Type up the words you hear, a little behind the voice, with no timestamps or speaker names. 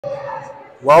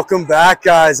Welcome back,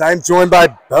 guys. I'm joined by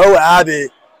Beau Abbott,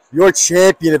 your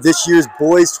champion of this year's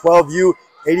boys 12U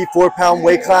 84-pound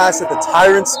weight class at the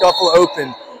Tyrant Scuffle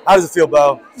Open. How does it feel,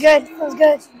 Beau? Good. Feels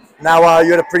good. Now,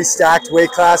 you had a pretty stacked weight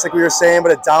class, like we were saying,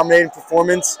 but a dominating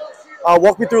performance.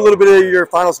 Walk me through a little bit of your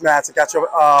finals match that got you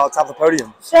top of the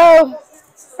podium. So,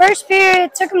 first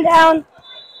period, took him down.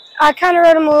 I kind of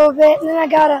rode him a little bit, and then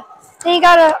he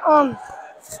got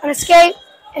an escape,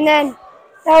 and then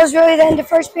that was really the end of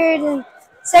first period. And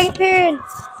second period,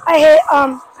 I hit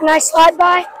a nice slide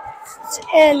by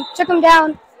and took him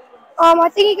down. I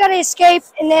think he got an escape,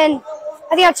 and then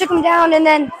I think I took him down, and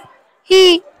then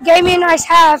he gave me a nice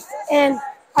half, and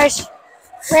I just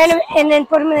ran him and then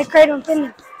put him in the cradle and pinned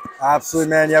him.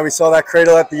 Absolutely, man. Yeah, we saw that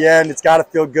cradle at the end. It's got to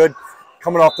feel good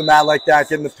coming off the mat like that,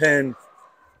 getting the pin.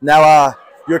 Now,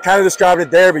 you were kind of describing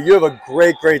it there, but you have a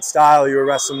great style you were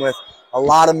wrestling with. A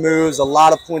lot of moves, a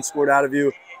lot of points scored out of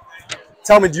you.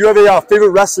 Tell me, do you have a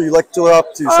favorite wrestler you like to look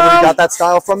up to? Somebody you got that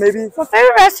style from, maybe? My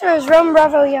favorite wrestler is Roman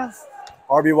Bravo Young.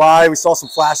 RBY, we saw some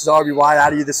flashes of RBY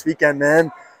out of you this weekend,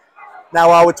 man.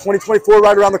 Now, with 2024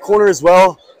 right around the corner as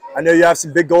well, I know you have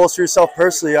some big goals for yourself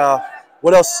personally.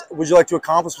 What else would you like to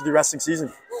accomplish with your wrestling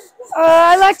season?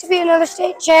 I'd like to be another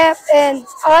state champ, and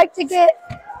I like to get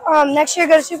next year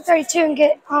go to Super 32 and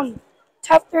get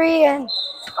top 3 and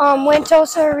win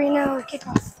Tulsa Arena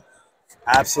kickoff.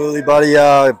 Absolutely, buddy.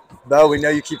 Beau, we know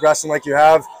you keep wrestling like you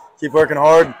have. Keep working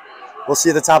hard. We'll see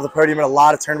you at the top of the podium in a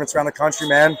lot of tournaments around the country,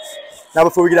 man. Now,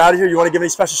 before we get out of here, you want to give any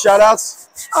special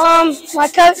shout-outs? My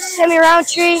coach, Sammy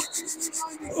Roundtree.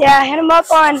 Yeah, hit him up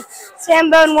on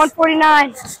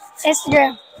Sambone149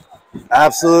 Instagram.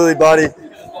 Absolutely, buddy.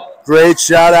 Great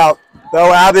shout-out.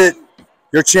 Beau Abbott,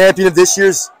 your champion of this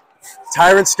year's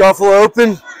Tyrant Scuffle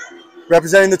Open,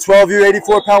 representing the 12U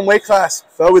 84-pound weight class.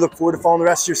 Beau, we look forward to following the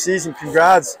rest of your season.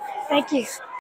 Congrats. Thank you.